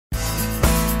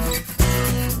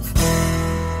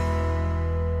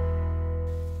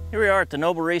we are at the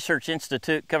Noble Research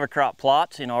Institute cover crop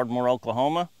plots in Ardmore,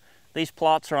 Oklahoma. These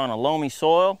plots are on a loamy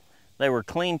soil. They were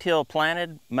clean till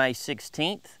planted May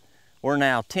 16th. We're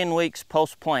now 10 weeks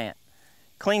post-plant.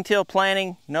 Clean till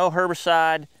planting, no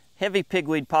herbicide, heavy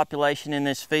pigweed population in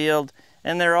this field,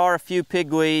 and there are a few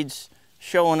pigweeds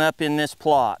showing up in this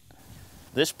plot.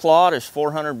 This plot is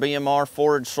 400 BMR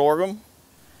Forage Sorghum.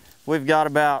 We've got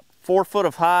about 4 foot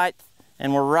of height,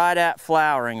 and we're right at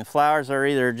flowering. The flowers are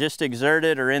either just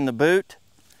exerted or in the boot.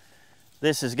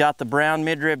 This has got the brown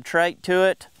midrib trait to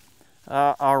it.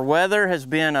 Our weather has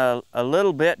been a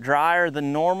little bit drier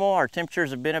than normal. Our temperatures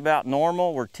have been about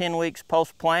normal. We're 10 weeks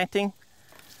post-planting.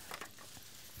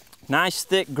 Nice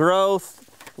thick growth,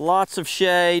 lots of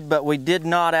shade, but we did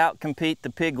not outcompete the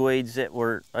pigweeds that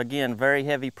were, again, very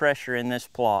heavy pressure in this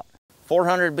plot.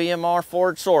 400 BMR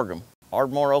Forage Sorghum,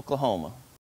 Ardmore, Oklahoma.